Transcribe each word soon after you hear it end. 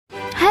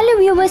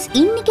viewers,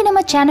 இன்னைக்கு நம்ம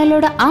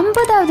சேனலோட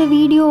 50வது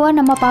வீடியோவை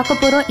நம்ம பார்க்க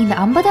போறோம். இந்த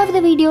 50வது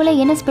வீடியோல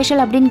என்ன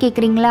ஸ்பெஷல் அப்படினு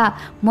கேக்குறீங்களா?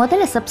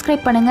 முதல்ல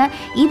சப்ஸ்கிரைப் பண்ணுங்க.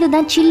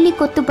 இதுதான் சில்லி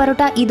கொத்து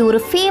பரோட்டா. இது ஒரு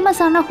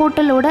ஃபேமஸான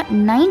ஹோட்டலோட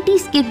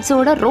 90s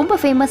கிட்ஸோட ரொம்ப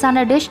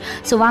ஃபேமஸான டிஷ்.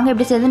 சோ வாங்க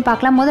எப்படி செய்யறதுன்னு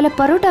பார்க்கலாம். முதல்ல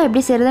பரோட்டா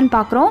எப்படி செய்யறதுன்னு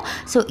பார்க்கறோம்.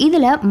 சோ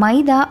இதுல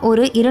மைதா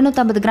ஒரு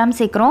 250 கிராம்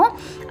சேர்க்கறோம்.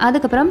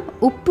 அதுக்கு அப்புறம்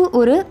உப்பு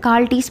ஒரு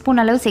 1/4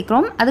 டீஸ்பூன் அளவு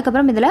சேர்க்கறோம். அதுக்கு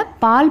அப்புறம் இதுல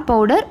பால்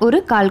பவுடர் ஒரு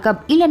 1/4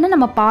 கப். இல்லன்னா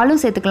நம்ம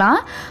பாலும் சேர்த்துக்கலாம்.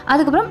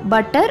 அதுக்கு அப்புறம்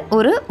பட்டர்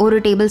ஒரு 1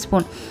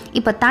 டேபிள்ஸ்பூன்.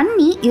 இப்போ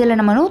தண்ணி இதில்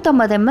நம்ம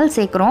 150 ml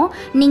சேர்க்குறோம்.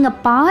 நீங்கள்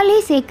பாலே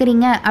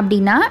சேர்க்குறீங்க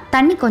அப்படின்னா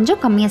தண்ணி கொஞ்சம்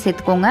கம்மியாக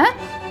சேர்த்துக்கோங்க.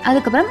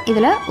 அதுக்கப்புறம்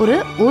இதில் ஒரு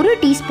 1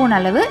 டீஸ்பூன்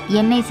அளவு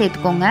எண்ணெய்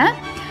சேர்த்துக்கோங்க.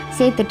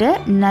 சேர்த்துட்டு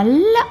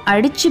நல்லா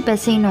அடித்து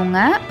பிசையணுங்க.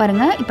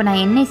 பாருங்கள், இப்போ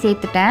நான் எண்ணெய்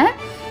சேர்த்துட்டேன்.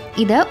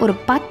 இதை ஒரு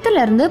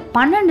 10லேருந்து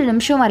 12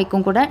 நிமிஷம்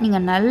வரைக்கும் கூட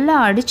நீங்கள் நல்லா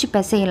அடித்து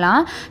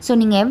பிசையலாம். ஸோ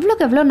நீங்கள்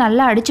எவ்வளோக்கு எவ்வளோ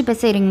நல்லா அடித்து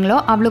பிசைகிறீங்களோ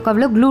அவ்வளோக்கு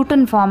அவ்வளோ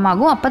க்ளூட்டன் ஃபார்ம்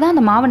ஆகும். அப்போ தான்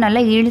அந்த மாவு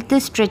நல்லா இழுத்து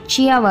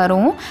ஸ்ட்ரெச்சியாக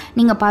வரும்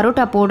நீங்கள்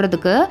பரோட்டா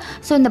போடுறதுக்கு.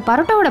 ஸோ இந்த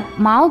பரோட்டாவோட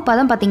மாவு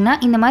பதம் பார்த்திங்கன்னா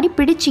இந்த மாதிரி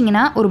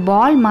பிடிச்சிங்கன்னா ஒரு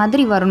பால்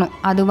மாதிரி வரணும்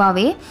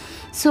அதுவாகவே.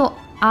 ஸோ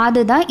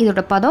அதுதான்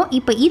இதோட பதம்.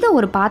 இப்போ இதை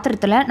ஒரு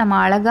பாத்திரத்தில் நம்ம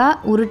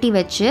அழகாக உருட்டி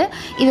வச்சு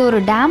இது ஒரு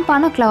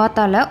டேம்பான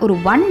கிளாத்தால் ஒரு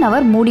 1 hour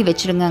மூடி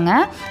வச்சுருங்கங்க.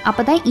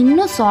 அப்போ தான்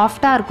இன்னும்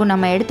சாஃப்டாக இருக்கும்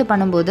நம்ம எடுத்து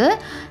பண்ணும்போது.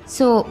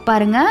 ஸோ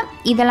பாருங்கள்,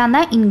 இதெல்லாம்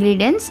தான்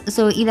இன்க்ரீடியன்ட்ஸ்.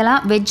 ஸோ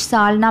இதெல்லாம் வெஜ்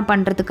சால்னா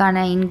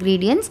பண்ணுறதுக்கான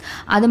இன்க்ரீடியன்ட்ஸ்.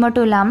 அது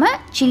மட்டும் இல்லாமல்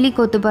சில்லி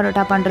கொத்து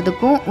பரோட்டா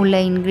பண்ணுறதுக்கும்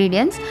உள்ள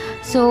இன்க்ரீடியன்ட்ஸ்.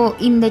 ஸோ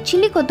இந்த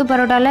சில்லி கொத்து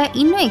பரோட்டாவில்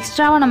இன்னும்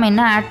எக்ஸ்ட்ராவாக நம்ம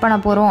என்ன ஆட் பண்ண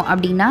போகிறோம்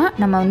அப்படின்னா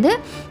நம்ம வந்து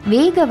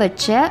வேக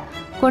வச்ச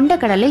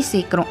கொண்டக்கடலை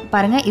சேர்க்குறோம்.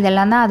 பாருங்கள்,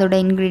 இதெல்லாம் தான் அதோட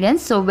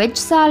ingredients. So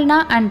veg salna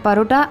and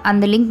parotta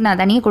அந்த லிங்க் நான்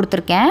தனியாக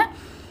கொடுத்துருக்கேன்.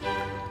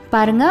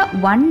 பாருங்கள்,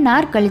 1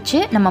 hour கழித்து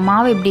நம்ம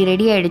மாவு இப்படி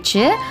ரெடி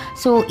ஆகிடுச்சு.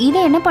 ஸோ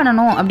இதை என்ன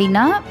பண்ணணும்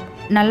அப்படின்னா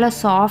நல்லா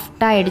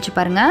சாஃப்டாக ஆகிடுச்சு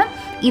பாருங்கள்.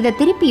 இதை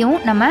திருப்பியும்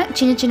நம்ம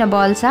சின்ன சின்ன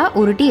பால்ஸாக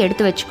உருட்டி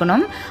எடுத்து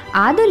வச்சுக்கணும்.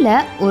 அதில்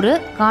ஒரு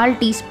 1/4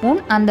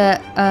 டீஸ்பூன் அந்த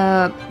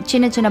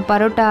சின்ன சின்ன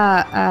பரோட்டா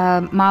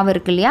மாவு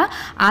இருக்கு இல்லையா,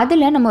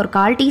 அதில் நம்ம ஒரு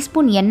 1/4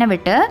 டீஸ்பூன் எண்ணெய்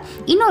விட்டு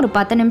இன்னும் ஒரு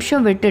 10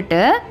 நிமிஷம்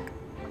விட்டுட்டு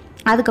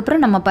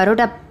அதுக்கப்புறம் நம்ம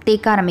பரோட்டா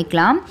தேய்க்க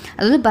ஆரம்பிக்கலாம்.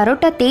 அதாவது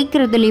பரோட்டா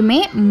தேய்க்கிறதுலையுமே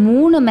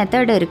 3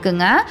 மெத்தட்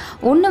இருக்குங்க.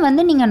 ஒன்று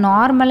வந்து நீங்கள்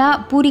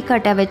நார்மலாக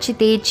பூரிக்கட்டை வச்சு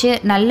தேய்ச்சி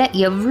நல்ல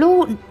எவ்வளோ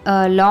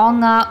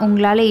லாங்காக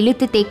உங்களால்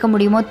இழுத்து தேய்க்க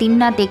முடியுமோ,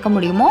 தின்னாக தேய்க்க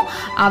முடியுமோ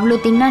அவ்வளோ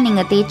தின்னாக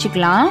நீங்கள்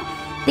தேய்ச்சிக்கலாம்.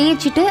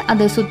 தேய்ச்சிட்டு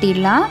அதை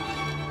சுற்றிடலாம்.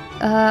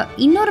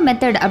 இன்னொரு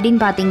மெத்தட்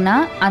அப்படின்னு பார்த்தீங்கன்னா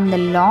அந்த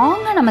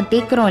லாங்காக நம்ம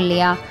தேய்க்கிறோம்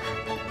இல்லையா,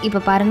 இப்போ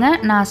பாருங்கள்,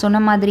 நான் சொன்ன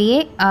மாதிரியே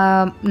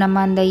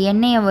நம்ம அந்த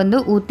எண்ணெயை வந்து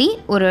ஊற்றி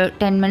ஒரு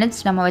 10 minutes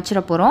நம்ம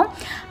வச்சிட போகிறோம்.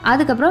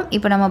 அதுக்கப்புறம்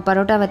இப்போ நம்ம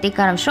பரோட்டாவை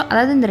தேய்க்க ஆரம்பிச்சோம்.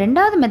 அதாவது இந்த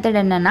 2வது மெத்தட்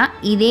என்னென்னா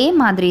இதே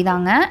மாதிரி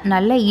தாங்க,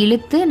 நல்லா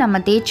இழுத்து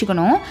நம்ம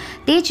தேய்ச்சிக்கணும்.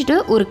 தேய்ச்சிட்டு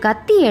ஒரு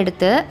கத்தி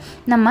எடுத்து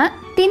நம்ம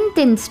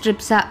தின்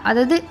ஸ்ட்ரிப்ஸாக,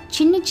 அதாவது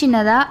சின்ன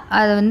சின்னதாக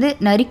அதை வந்து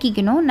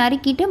நறுக்கிக்கணும்.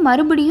 நறுக்கிட்டு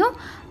மறுபடியும்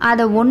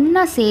அதை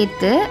ஒன்றா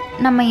சேர்த்து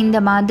நம்ம இந்த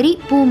மாதிரி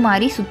பூ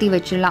மாதிரி சுற்றி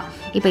வச்சிடலாம்.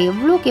 இப்போ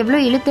எவ்வளோக்கு எவ்வளோ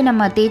இழுத்து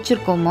நம்ம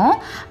தேய்ச்சிருக்கோமோ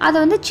அதை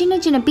வந்து சின்ன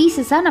சின்ன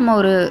பீசஸாக நம்ம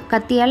ஒரு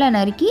கத்தியால்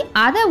நறுக்கி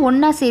அதை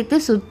ஒன்றா சேர்த்து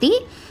சுற்றி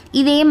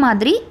இதே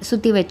மாதிரி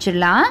சுற்றி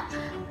வச்சிடலாம்.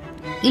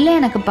 இல்லை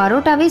எனக்கு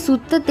பரோட்டாவே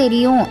சுத்த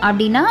தெரியும்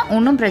அப்படின்னா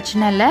ஒன்றும்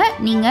பிரச்சனை இல்லை.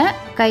 நீங்கள்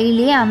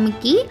கையிலேயே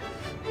அமுக்கி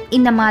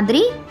இந்த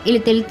மாதிரி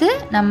இழுத்து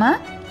நம்ம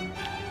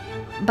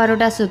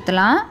பரோட்டா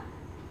சுற்றலாம்.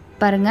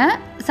 பாருங்கள்,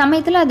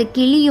 சமயத்தில் அது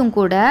கிளியும்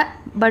கூட,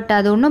 பட்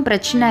அது ஒன்றும்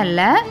பிரச்சனை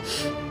இல்லை.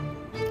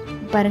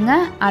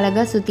 பாருங்கள்,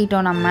 அழகாக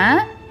சுற்றிட்டோம் நம்ம.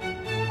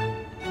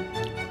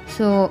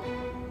 ஸோ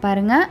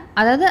பாருங்கள்,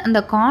 அதாவது அந்த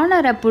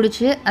கார்னரை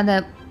பிடிச்சி அதை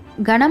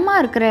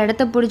கனமாக இருக்கிற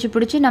இடத்த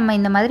பிடிச்சி நம்ம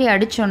இந்த மாதிரி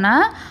அடித்தோன்னா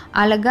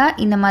அழகாக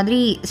இந்த மாதிரி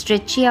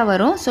ஸ்ட்ரெச்சியாக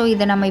வரும். ஸோ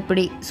இதை நம்ம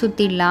இப்படி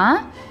சுற்றிடலாம்.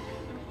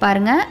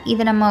 பாருங்கள்,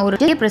 இதை நம்ம ஒரு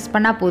ப்ரெஸ்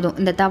பண்ணால் போதும்.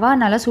 இந்த தவா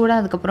நல்லா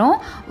சூடானதுக்கப்புறம்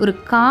ஒரு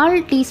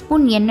 1/4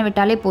 டீஸ்பூன் எண்ணெய்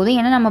விட்டாலே போதும்.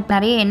 ஏன்னா நம்ம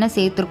நிறைய எண்ணெய்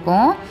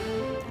சேர்த்துருக்கோம்.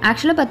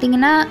 ஆக்சுவலாக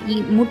பார்த்திங்கன்னா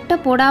முட்டை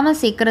போடாமல்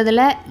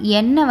சேர்க்குறதுல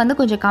எண்ணெய் வந்து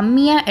கொஞ்சம்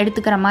கம்மியாக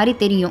எடுத்துக்கிற மாதிரி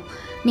தெரியும்.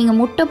 நீங்கள்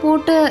முட்டை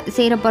போட்டு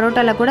செய்கிற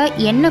பரோட்டாவில் கூட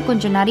எண்ணெய்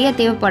கொஞ்சம் நிறைய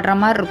தேவைப்படுற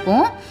மாதிரி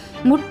இருக்கும்.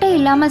 முட்டை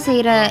இல்லாமல்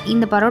செய்கிற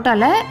இந்த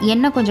பரோட்டாவில்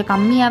எண்ணெய் கொஞ்சம்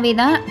கம்மியாகவே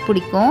தான்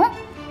பிடிக்கும்.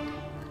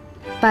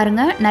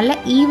 பாருங்கள், நல்லா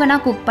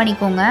ஈவனாக குக்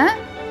பண்ணிக்கோங்க.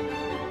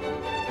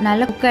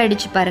 நல்லா குக்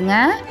ஆகிடுச்சு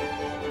பாருங்கள்,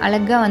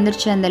 அழகாக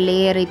வந்துருச்சு அந்த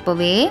லேயர்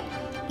இப்போவே.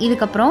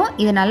 இதுக்கப்புறம்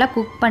இதை நல்லா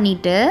குக்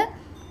பண்ணிவிட்டு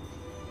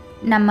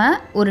நம்ம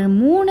ஒரு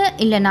 3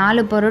 இல்லை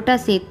 4 பரோட்டா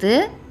சேர்த்து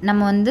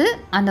நம்ம வந்து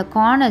அந்த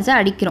கார்னர்ஸை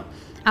அடிக்கிறோம்.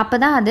 அப்போ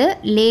தான் அது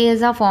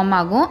லேயர்ஸாக ஃபார்ம்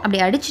ஆகும். அப்படி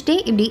அடிச்சுட்டே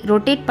இப்படி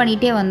ரொட்டேட்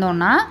பண்ணிகிட்டே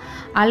வந்தோன்னா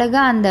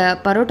அழகாக அந்த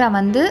பரோட்டா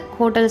வந்து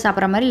ஹோட்டல்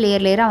சாப்பிட்ற மாதிரி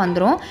லேயராக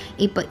வந்துடும்.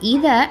 இப்போ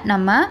இதை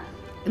நம்ம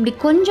இப்படி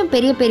கொஞ்சம்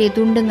பெரிய பெரிய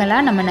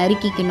துண்டுங்களாக நம்ம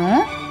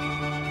நறுக்கிக்கணும்.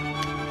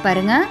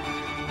 பாருங்கள்,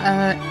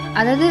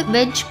 அதாவது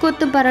வெஜ்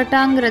கொத்து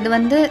பரோட்டாங்கிறது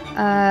வந்து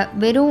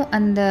வெறும்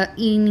அந்த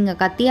நீங்கள்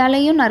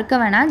கத்தியாலையும் நறுக்க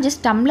வேணாம்,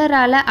 ஜஸ்ட்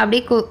டம்ளரால்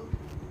அப்படியே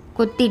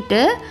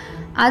கொத்திட்டு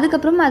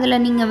அதுக்கப்புறம்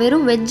அதில் நீங்கள்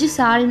வெறும் வெஜ்ஜு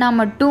சால்னா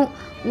மட்டும்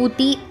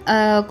ஊற்றி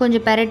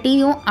கொஞ்சம்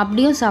பெரட்டியும்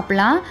அப்படியும்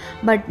சாப்பிட்லாம்.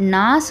 பட்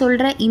நான்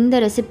சொல்கிற இந்த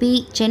ரெசிபி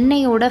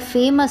சென்னையோட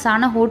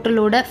ஃபேமஸான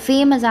ஹோட்டலோட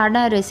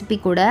ஃபேமஸான ரெசிபி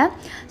கூட.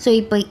 ஸோ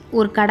இப்போ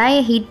ஒரு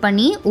கடாயை ஹீட்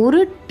பண்ணி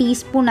 1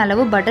 டீஸ்பூன்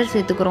அளவு பட்டர்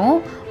சேர்த்துக்கிறோம்,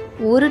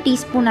 1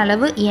 டீஸ்பூன்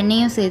அளவு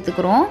எண்ணெயும்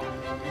சேர்த்துக்கிறோம்.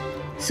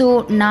 ஸோ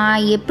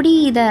நான் எப்படி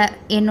இதை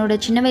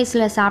என்னோடய சின்ன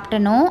வயசில்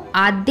சாப்பிட்டேனோ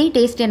அதே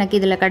டேஸ்ட் எனக்கு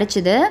இதில்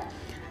கிடச்சிது.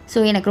 ஸோ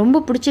எனக்கு ரொம்ப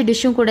பிடிச்ச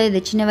டிஷ்ஷும் கூட இது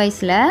சின்ன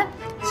வயசில்.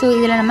 ஸோ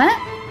இதில் நம்ம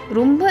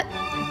ரொம்ப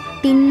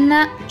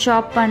தின்னாக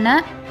சாப் பண்ண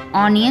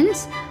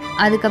ஆனியன்ஸ்,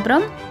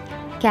 அதுக்கப்புறம்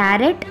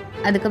கேரட்,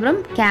 அதுக்கப்புறம்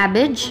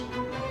கேபேஜ்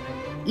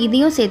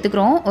இதையும்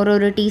சேர்த்துக்கிறோம்.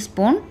 ஒரு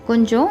டீஸ்பூன்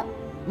கொஞ்சம்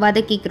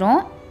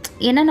வதக்கிக்கிறோம்.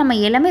 ஏன்னா நம்ம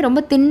எல்லாமே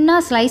ரொம்ப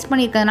தின்னாக ஸ்லைஸ்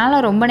பண்ணியிருக்கிறதுனால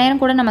ரொம்ப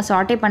நேரம் கூட நம்ம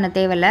சாட்டே பண்ண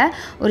தேவையில்லை.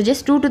 ஒரு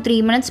ஜஸ்ட் 2 to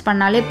 3 minutes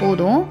பண்ணாலே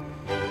போதும்.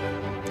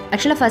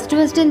 ஆக்சுவலாக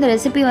ஃபஸ்ட்டு இந்த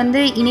ரெசிபி வந்து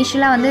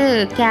இனிஷியலாக வந்து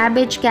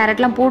கேபேஜ்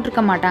கேரட்லாம்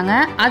போட்டிருக்க மாட்டாங்க.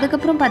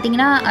 அதுக்கப்புறம்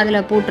பார்த்திங்கன்னா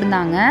அதில்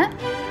போட்டிருந்தாங்க.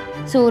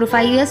 ஸோ ஒரு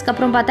 5 yearsக்கு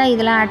அப்புறம் பார்த்தா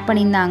இதெல்லாம் ஆட்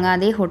பண்ணியிருந்தாங்க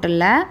அதே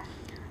ஹோட்டலில்.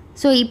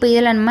 ஸோ இப்போ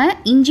இதில் நம்ம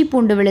இஞ்சி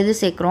பூண்டு விழுது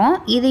சேர்க்குறோம்.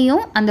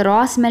 இதையும் அந்த ரா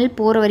ஸ்மெல்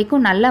போகிற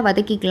வரைக்கும் நல்லா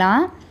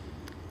வதக்கிக்கலாம்.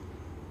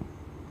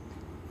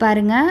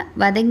 பாருங்கள்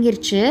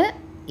வதங்கிருச்சு.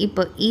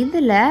 இப்போ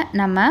இதில்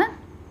நம்ம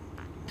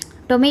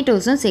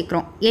டொமேட்டோஸும்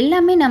சேர்க்குறோம்.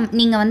 எல்லாமே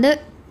நீங்கள் வந்து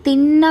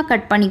தின்னாக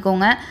கட்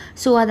பண்ணிக்கோங்க.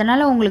 ஸோ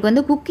அதனால் உங்களுக்கு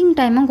வந்து குக்கிங்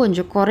டைமும்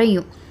கொஞ்சம்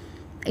குறையும்.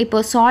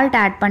 இப்போது சால்ட்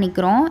ஆட்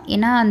பண்ணிக்கிறோம்.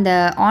 ஏன்னா அந்த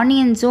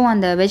ஆனியன்ஸும்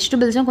அந்த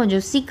வெஜிடபிள்ஸும்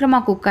கொஞ்சம்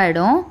சீக்கிரமாக குக்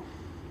ஆகிடும்.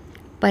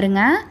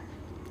 பாருங்கள்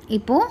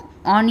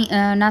இப்போது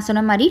நான்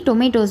சொன்ன மாதிரி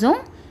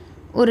டொமேட்டோஸும்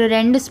ஒரு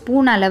 2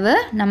 ஸ்பூன் அளவு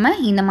நம்ம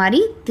இந்த மாதிரி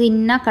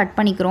தின்னாக கட்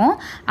பண்ணிக்கிறோம்.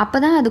 அப்போ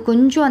தான் அது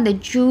கொஞ்சம் அந்த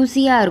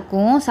ஜூஸியாக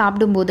இருக்கும்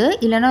சாப்பிடும்போது,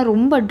 இல்லைனா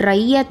ரொம்ப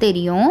ட்ரையாக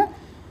தெரியும்.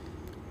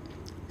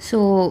 ஸோ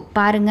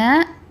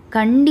பாருங்கள்,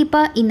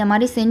 கண்டிப்பாக இந்த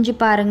மாதிரி செஞ்சு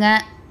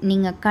பாருங்கள்.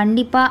 நீங்கள்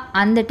கண்டிப்பாக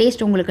அந்த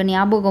டேஸ்ட் உங்களுக்கு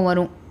ஞாபகம்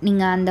வரும்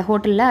நீங்கள் அந்த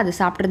ஹோட்டலில் அது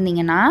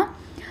சாப்பிட்ருந்தீங்கன்னா.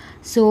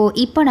 ஸோ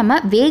இப்போ நம்ம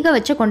வேக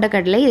வச்ச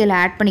கொண்டக்கடலை இதில்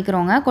ஆட்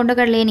பண்ணிக்கிறோங்க.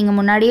 கொண்டக்கடலையை நீங்கள்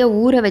முன்னாடியே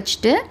ஊற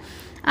வச்சுட்டு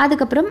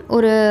அதுக்கப்புறம்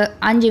ஒரு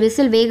 5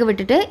 விசில் வேக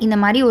விட்டுட்டு இந்த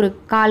மாதிரி ஒரு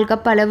 1/4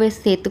 கப் அளவு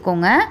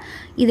சேர்த்துக்கோங்க.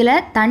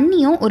 இதில்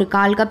தண்ணியும் ஒரு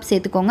 1/4 கப்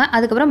சேர்த்துக்கோங்க.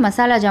 அதுக்கப்புறம்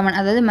மசாலா ஜாமான்,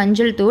 அதாவது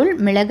மஞ்சள் தூள்,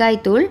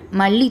 மிளகாய் தூள்,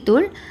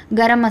 மல்லித்தூள்,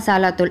 கரம்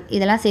மசாலா தூள்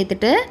இதெல்லாம்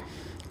சேர்த்துட்டு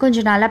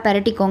கொஞ்சம் நல்லா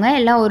பெரட்டிக்கோங்க.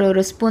 எல்லாம்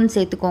ஒரு ஸ்பூன்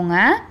சேர்த்துக்கோங்க.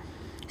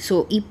 ஸோ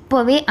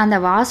இப்போவே அந்த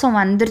வாசம்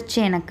வந்துருச்சு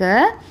எனக்கு.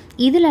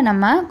 இதில்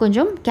நம்ம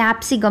கொஞ்சம்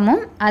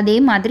கேப்சிகமும் அதே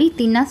மாதிரி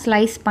தின்னாக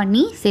ஸ்லைஸ்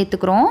பண்ணி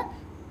சேர்த்துக்கிறோம்.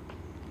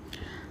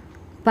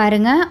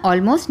 பாருங்கள்,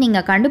 ஆல்மோஸ்ட்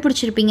நீங்கள்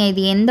கண்டுபிடிச்சிருப்பீங்க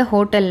இது எந்த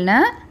ஹோட்டல்னு.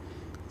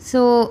 ஸோ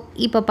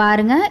இப்போ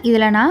பாருங்கள்,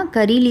 இதில் நான்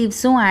கறி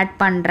லீவ்ஸும் ஆட்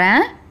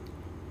பண்ணுறேன்.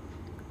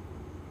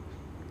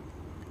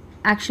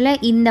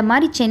 ஆக்சுவலாக இந்த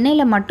மாதிரி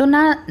சென்னையில்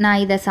மட்டும்தான்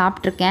நான் இதை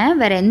சாப்பிட்ருக்கேன்.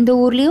 வேறு எந்த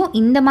ஊர்லேயும்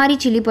இந்த மாதிரி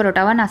சில்லி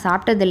பரோட்டாவை நான்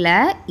சாப்பிட்டதில்லை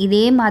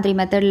இதே மாதிரி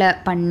மெத்தடில்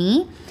பண்ணி.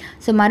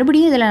 ஸோ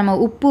மறுபடியும் இதில் நம்ம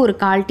உப்பு ஒரு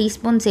 1/4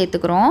 டீஸ்பூன்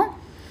சேர்த்துக்கிறோம்.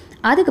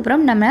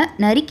 அதுக்கப்புறம் நம்ம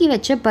நறுக்கி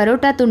வச்ச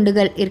பரோட்டா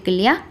துண்டுகள் இருக்கு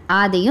இல்லையா,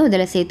 அதையும்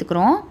இதில்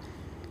சேர்த்துக்கிறோம்.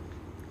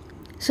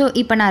 ஸோ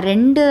இப்போ நான்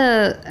 2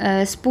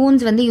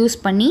 ஸ்பூன்ஸ் வந்து யூஸ்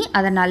பண்ணி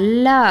அதை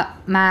நல்லா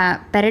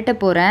பெரட்ட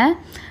போகிறேன்.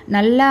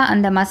 நல்லா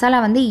அந்த மசாலா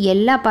வந்து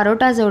எல்லா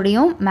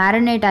பரோட்டாஸோடையும்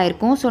மேரினேட்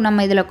ஆகிருக்கும். ஸோ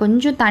நம்ம இதில்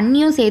கொஞ்சம்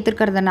தண்ணியும்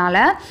சேர்த்துக்கிறதுனால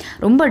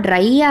ரொம்ப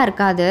ட்ரையாக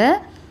இருக்காது,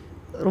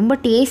 ரொம்ப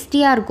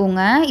டேஸ்டியாக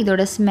இருக்குங்க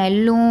இதோட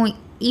ஸ்மெல்லும்.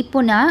 இப்போ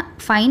நான்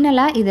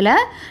ஃபைனலாக இதில்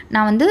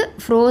நான் வந்து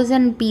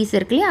ஃப்ரோசன் பீஸ்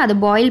இருக்கு இல்லையா, அதை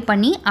பாயில்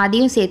பண்ணி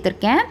அதையும்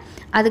சேர்த்துருக்கேன்.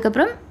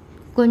 அதுக்கப்புறம்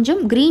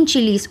கொஞ்சம் க்ரீன்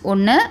சில்லிஸ்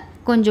 1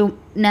 கொஞ்சம்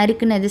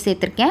நறுக்குனது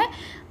சேர்த்துருக்கேன்.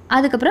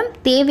 அதுக்கப்புறம்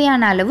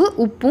தேவையான அளவு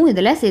உப்பும்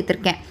இதில்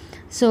சேர்த்துருக்கேன்.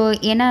 ஸோ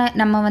ஏன்னா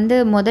நம்ம வந்து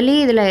முதலே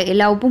இதில்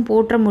எல்லா உப்பும்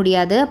போட்டுற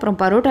முடியாது, அப்புறம்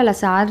பரோட்டாவில்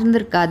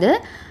சார்ந்திருக்காது.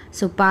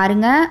 ஸோ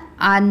பாருங்கள்,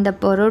 அந்த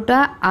பரோட்டா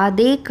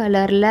அதே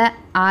கலரில்,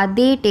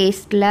 அதே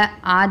டேஸ்ட்டில்,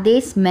 அதே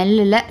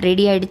ஸ்மெல்லில்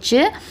ரெடி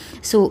ஆகிடுச்சு.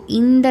 ஸோ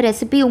இந்த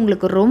ரெசிபி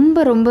உங்களுக்கு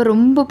ரொம்ப ரொம்ப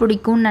ரொம்ப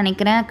பிடிக்கும்னு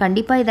நினைக்கிறேன்.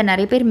 கண்டிப்பாக இதை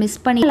நிறைய பேர்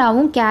மிஸ்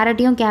பண்ணிடலாவும்.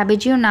 கேரட்டையும்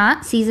கேபேஜையும்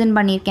நான் சீசன்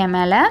பண்ணியிருக்கேன்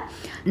மேலே.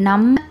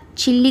 நம்ம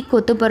சில்லி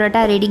கொத்து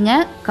பரோட்டா ரெடிங்க.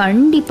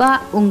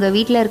 கண்டிப்பாக உங்கள்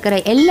வீட்டில் இருக்கிற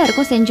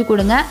எல்லாருக்கும் செஞ்சு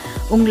கொடுங்க.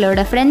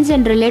 உங்களோட ஃப்ரெண்ட்ஸ்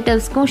அண்ட்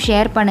ரிலேட்டிவ்ஸ்க்கும்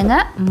ஷேர்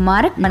பண்ணுங்கள்.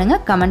 மறக்க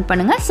பண்ணுங்கள், கமெண்ட்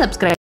பண்ணுங்கள்,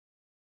 சப்ஸ்கிரைப்